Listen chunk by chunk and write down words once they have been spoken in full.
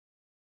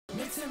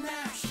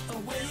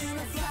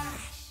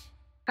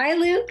Hi,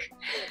 Luke.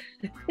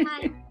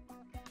 Hi.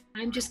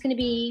 I'm just going to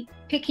be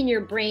picking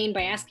your brain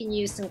by asking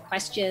you some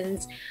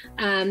questions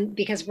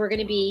because we're going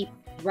to be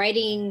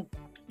writing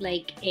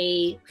like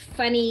a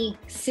funny,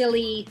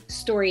 silly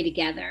story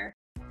together.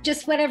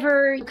 Just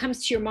whatever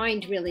comes to your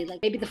mind, really.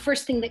 Like maybe the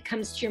first thing that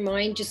comes to your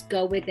mind, just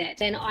go with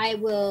it. And I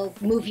will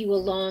move you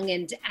along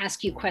and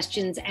ask you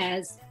questions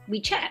as we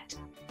chat.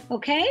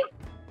 Okay?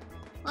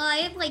 Well, I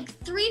have like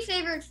 3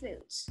 favorite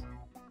foods.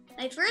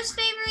 My first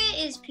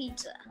favorite is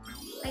pizza.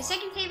 My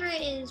second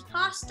favorite is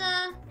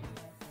pasta.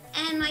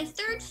 And my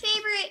third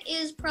favorite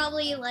is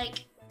probably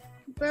like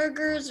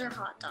burgers or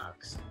hot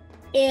dogs.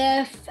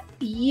 If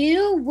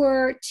you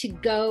were to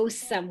go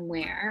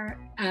somewhere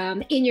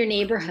in your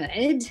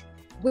neighborhood,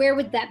 where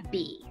would that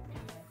be?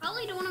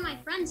 Probably to one of my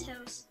friend's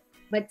house.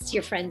 What's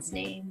your friend's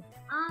name?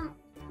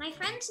 My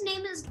friend's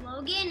name is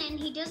Logan, and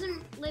he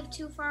doesn't live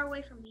too far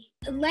away from me.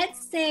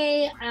 Let's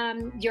say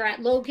you're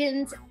at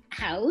Logan's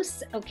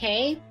house,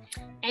 okay?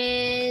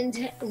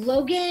 And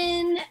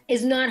Logan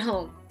is not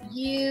home.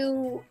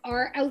 You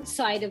are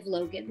outside of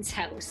Logan's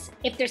house.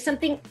 If there's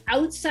something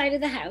outside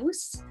of the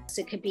house,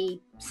 so it could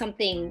be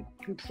something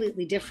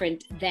completely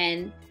different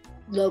than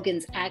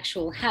Logan's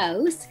actual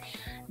house,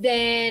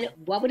 then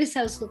what would his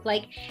house look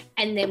like?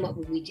 And then what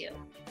would we do?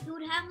 He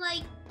would have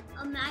like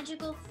a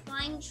magical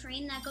flying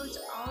train that goes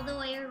all the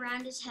way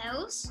around his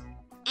house.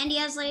 And he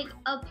has like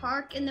a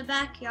park in the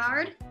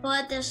backyard,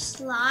 but the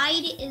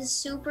slide is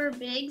super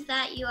big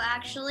that you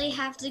actually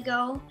have to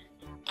go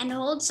and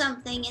hold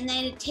something, and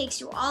then it takes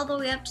you all the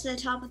way up to the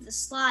top of the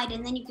slide,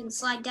 and then you can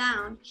slide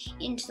down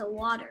into the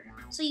water.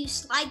 So you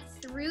slide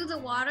through the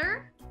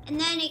water, and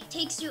then it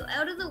takes you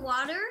out of the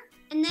water,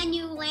 and then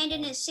you land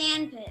in a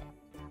sand pit.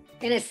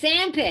 In a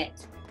sand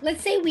pit.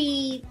 Let's say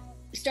we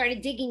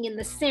started digging in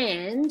the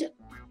sand.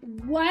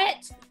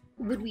 What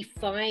would we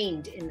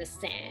find in the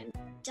sand?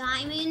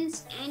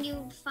 Diamonds, and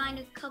you find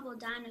a couple of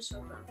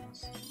dinosaur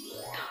bones.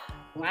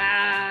 What?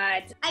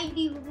 I'd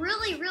be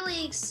really,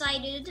 really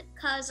excited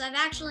because I've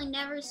actually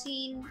never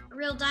seen a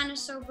real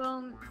dinosaur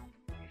bone.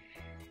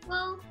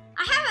 Well,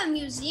 I have a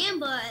museum,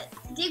 but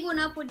to dig one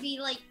up would be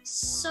like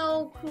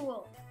so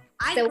cool.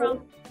 I'd So- go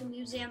to the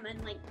museum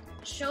and like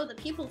show the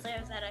people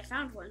there that I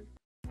found one.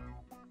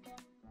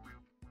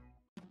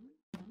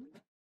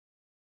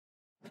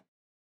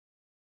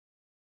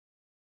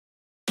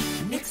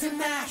 Mix and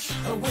mash,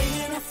 away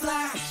in a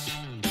flash.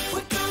 We're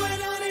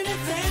going on an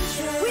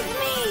adventure. With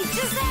me,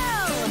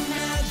 Gisele!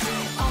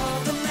 Magic, all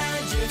the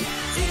magic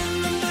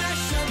in the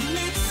mashup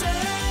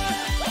mixer.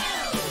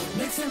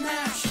 Mix and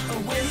mash,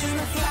 away in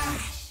a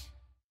flash.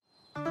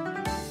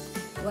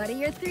 What are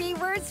your 3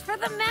 words for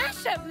the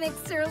mashup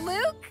mixer,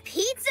 Luke?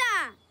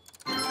 Pizza,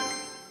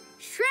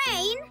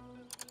 train,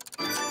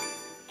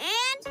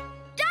 and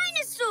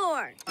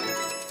dinosaur.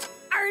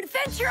 Our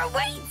adventure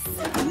awaits!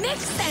 Mix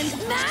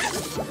and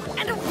mash,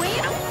 and away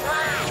in a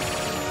flash!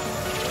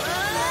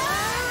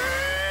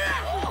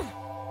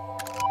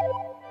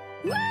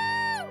 Woo!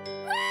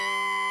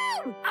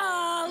 Woo!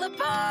 All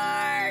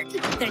aboard!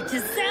 The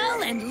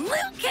Gisele and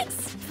Luke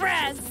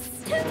Express!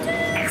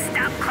 Next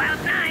up,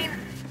 Cloud 9.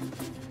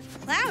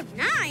 Cloud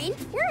 9?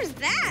 Where's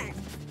that?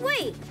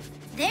 Wait,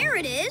 there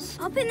it is,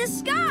 up in the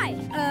sky.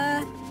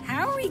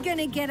 How are we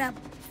gonna get up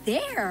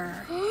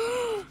there?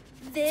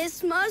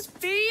 This must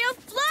be a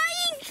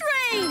flying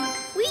train.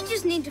 We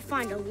just need to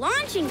find a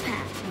launching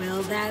pad.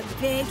 Will that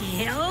big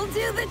hill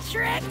do the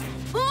trick?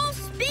 Full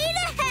speed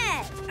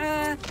ahead.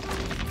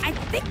 I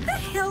think the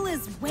hill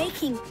is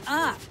waking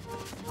up.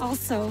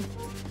 Also,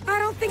 I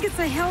don't think it's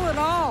a hill at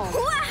all.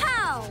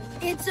 Wow,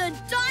 it's a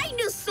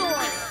dinosaur.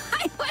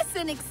 I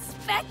wasn't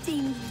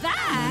expecting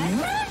that.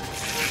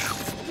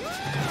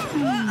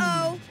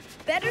 Uh-oh,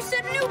 better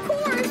set a new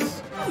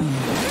course.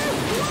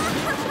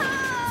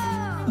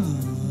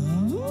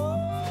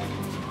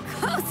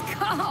 Close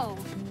call.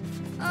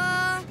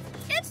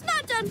 It's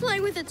not done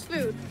playing with its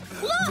food.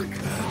 Look!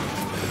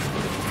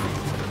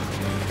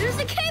 There's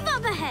a cave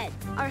up ahead.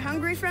 Our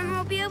hungry friend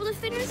won't be able to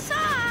fit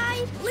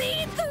inside.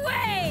 Lead the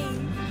way.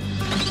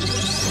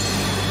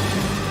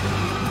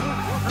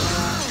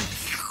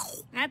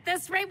 At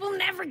this rate, we'll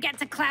never get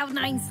to Cloud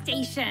 9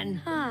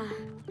 Station.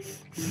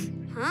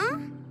 Huh?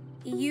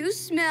 You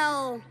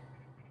smell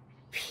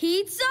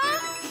pizza?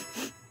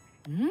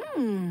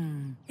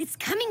 It's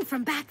coming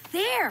from back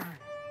there.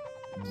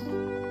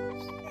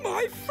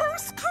 My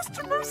first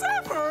customers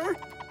ever.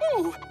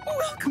 Oh,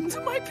 welcome to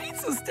my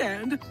pizza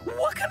stand.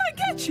 What can I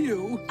get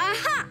you?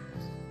 Aha!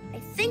 I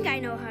think I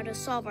know how to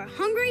solve our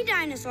hungry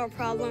dinosaur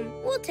problem.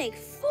 We'll take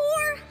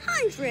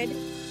 400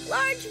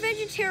 large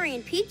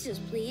vegetarian pizzas,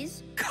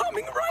 please.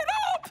 Coming right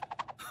up.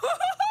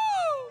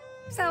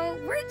 So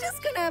we're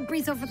just gonna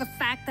breeze over the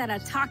fact that a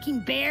talking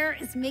bear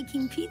is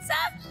making pizza?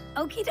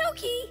 Okie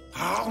dokie.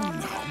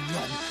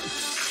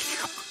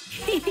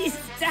 He's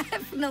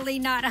definitely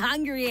not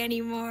hungry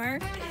anymore.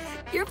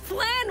 Your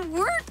plan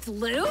worked,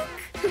 Luke.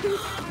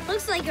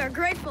 Looks like our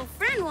grateful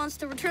friend wants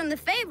to return the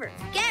favor.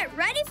 Get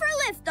ready for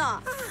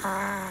liftoff.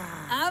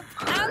 Up,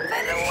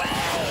 and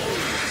away!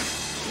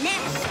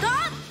 Next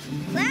stop,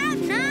 Cloud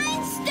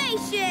 9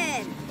 Station.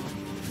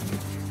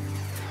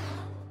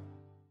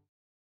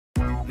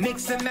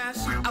 Mix and mash,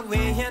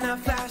 away in a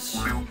flash.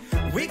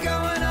 We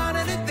going on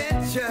an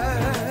adventure.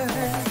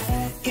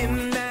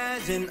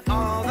 Imagine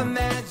all the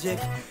magic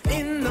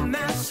in the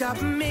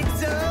mashup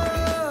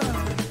mixer.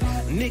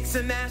 Mix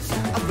and mash,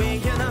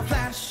 away in a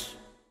flash.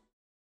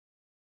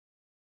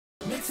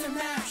 Mix and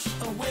mash,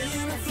 away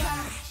in a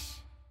flash.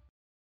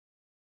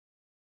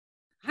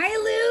 Hi,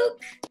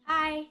 Luke.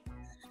 Hi.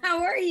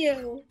 How are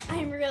you?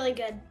 I'm really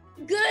good.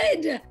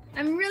 Good.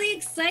 I'm really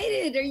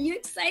excited. Are you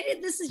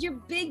excited? This is your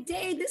big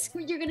day. This is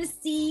where you're going to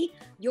see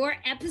your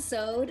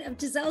episode of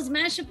Gisele's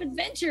Mashup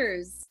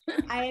Adventures.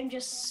 I am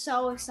just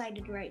so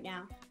excited right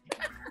now.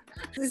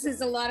 This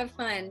is a lot of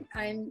fun.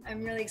 I'm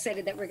really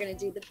excited that we're going to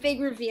do the big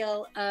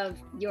reveal of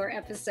your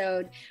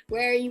episode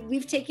where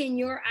we've taken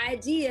your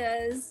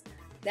ideas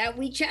that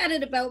we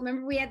chatted about.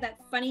 Remember we had that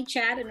funny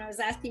chat and I was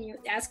asking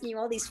you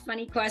all these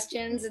funny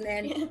questions, and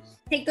then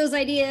take those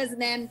ideas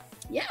and then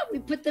we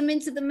put them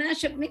into the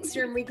mashup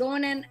mixer and we go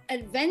on an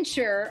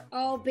adventure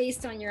all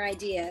based on your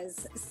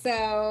ideas.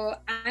 So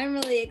I'm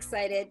really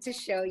excited to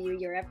show you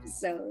your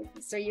episode.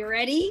 So you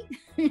ready?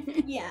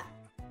 Yeah.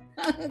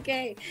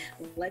 Okay,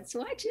 let's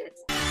watch it.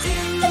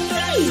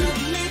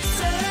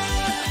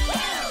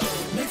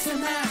 Mix and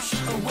mash,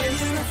 away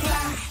in a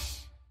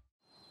flash.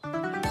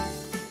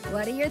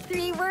 What are your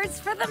 3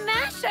 words for the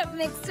mashup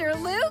mixer,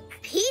 Luke?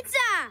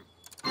 Pizza,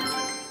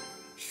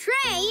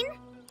 train,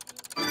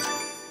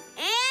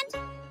 and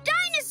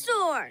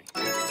dinosaur.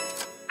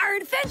 Our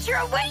adventure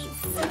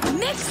awaits!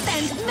 Mix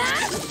and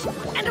mash,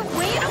 and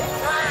away in a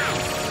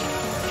flash!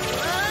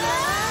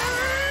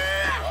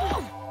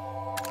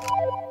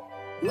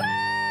 Woo!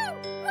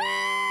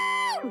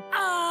 Woo!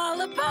 All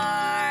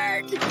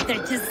aboard! The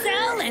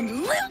Gisele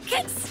and Luke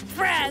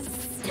Express!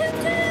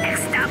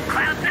 Next up,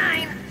 Cloud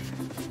 9.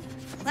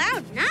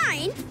 Cloud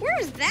 9?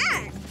 Where's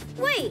that?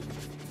 Wait,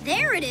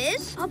 there it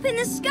is, up in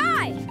the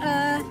sky.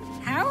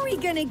 How are we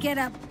gonna get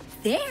up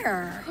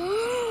there?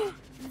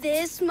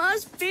 This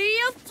must be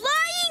a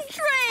flying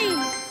train.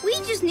 We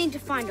just need to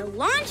find a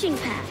launching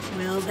pad.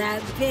 Will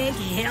that big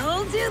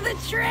hill do the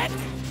trick?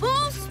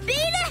 Full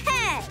speed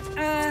ahead.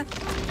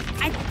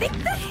 I think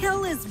the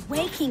hill is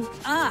waking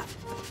up.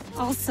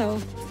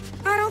 Also,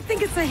 I don't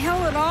think it's a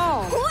hill at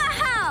all.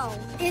 Wow,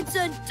 it's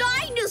a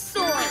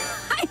dinosaur.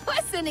 I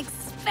wasn't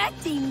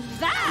expecting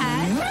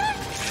that.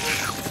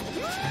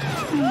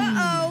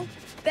 Uh-oh,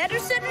 better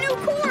set a new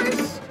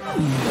course.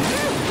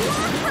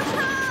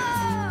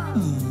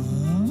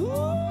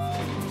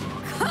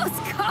 Close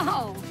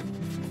call.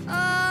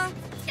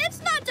 It's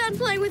not done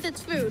playing with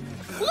its food.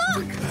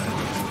 Look!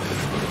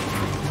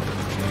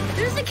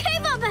 There's a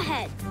cave up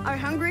ahead. Our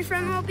hungry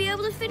friend won't be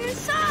able to fit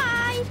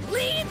inside.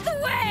 Lead the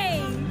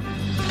way.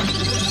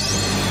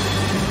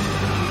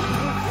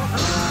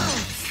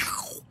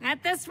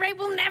 At this rate,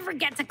 we'll never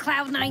get to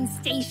Cloud 9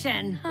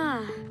 Station.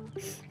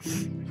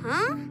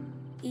 Huh?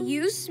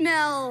 You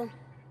smell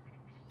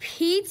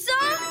pizza?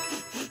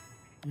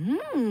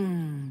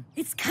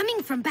 It's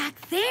coming from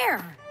back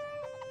there.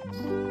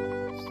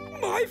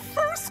 My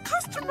first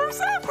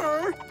customers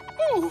ever!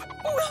 Oh,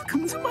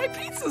 welcome to my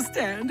pizza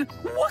stand.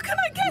 What can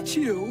I get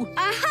you?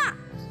 Aha!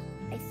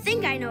 I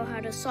think I know how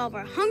to solve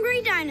our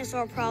hungry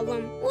dinosaur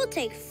problem. We'll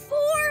take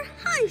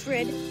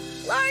 400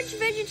 large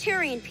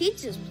vegetarian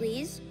pizzas,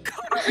 please.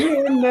 I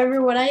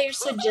remember when I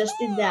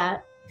suggested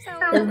that.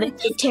 The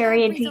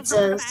vegetarian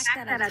pizzas.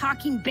 That a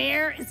talking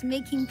bear is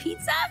making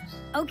pizza?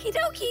 Okie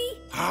dokie.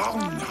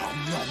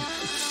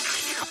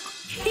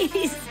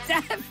 He's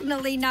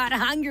definitely not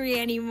hungry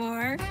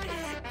anymore.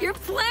 Your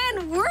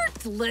plan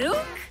worked,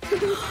 Luke.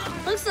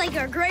 Looks like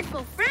our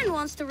grateful friend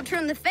wants to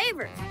return the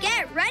favor.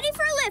 Get ready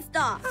for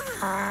liftoff.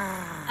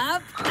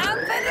 Up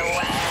and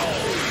away.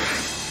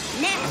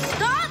 Next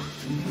stop,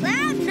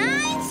 Cloud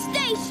 9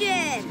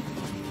 Station.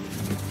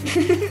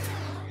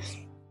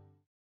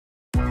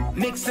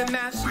 Mix and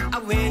mash,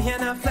 away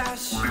in a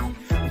flash.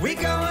 We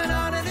going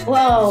on an adventure.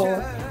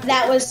 Whoa,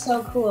 that was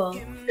so cool.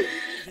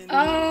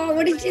 Oh,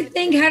 what did you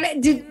think? How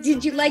did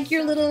you like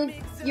your little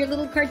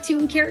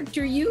cartoon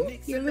character? Your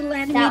little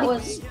animated? That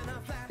was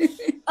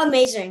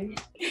amazing.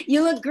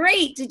 You look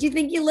great. Did you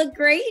think you look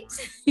great?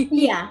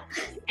 Yeah.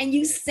 And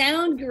you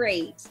sound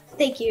great.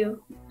 Thank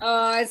you.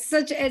 Oh, it's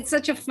such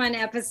a fun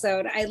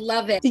episode. I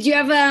love it. Did you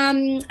have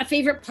a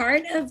favorite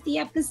part of the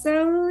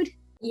episode?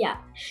 Yeah,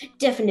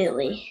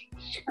 definitely.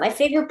 My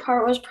favorite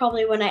part was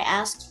probably when I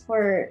asked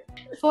for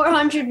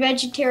 400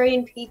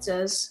 vegetarian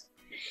pizzas.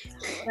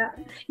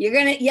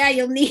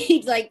 You'll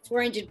need like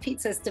 400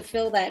 pizzas to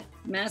fill that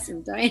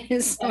massive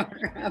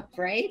dinosaur up,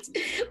 right?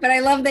 But I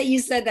love that you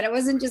said that it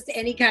wasn't just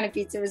any kind of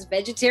pizza, it was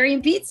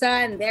vegetarian pizza,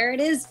 and there it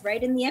is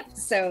right in the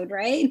episode,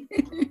 right?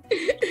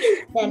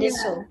 That is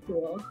so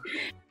cool.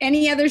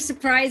 Any other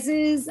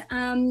surprises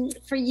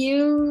for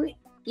you?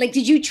 Like,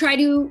 did you try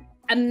to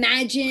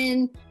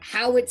imagine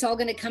how it's all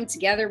going to come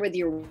together with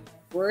your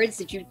words?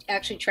 Did you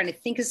actually try to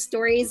think of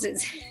stories?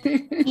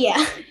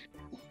 Yeah.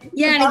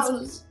 Yeah.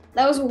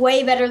 That was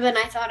way better than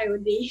I thought it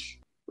would be.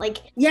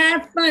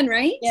 Yeah, fun,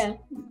 right? Yeah.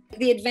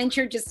 The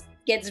adventure just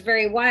gets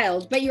very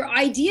wild, but your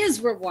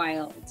ideas were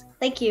wild.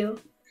 Thank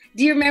you.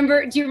 Do you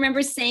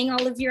remember saying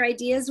all of your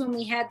ideas when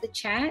we had the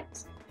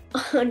chat?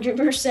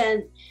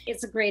 100%.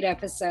 It's a great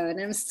episode.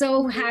 And I'm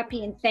so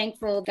happy and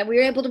thankful that we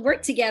were able to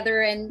work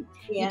together and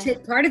you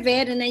took part of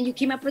it. And then you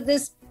came up with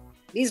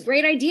these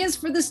great ideas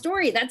for the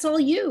story. That's all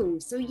you.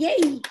 So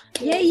yay.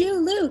 Yay you,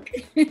 Luke.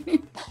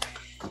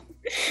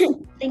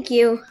 Thank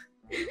you.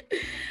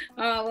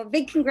 Oh, well,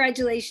 big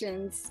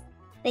congratulations.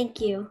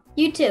 Thank you.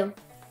 You too.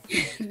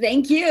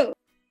 Thank you.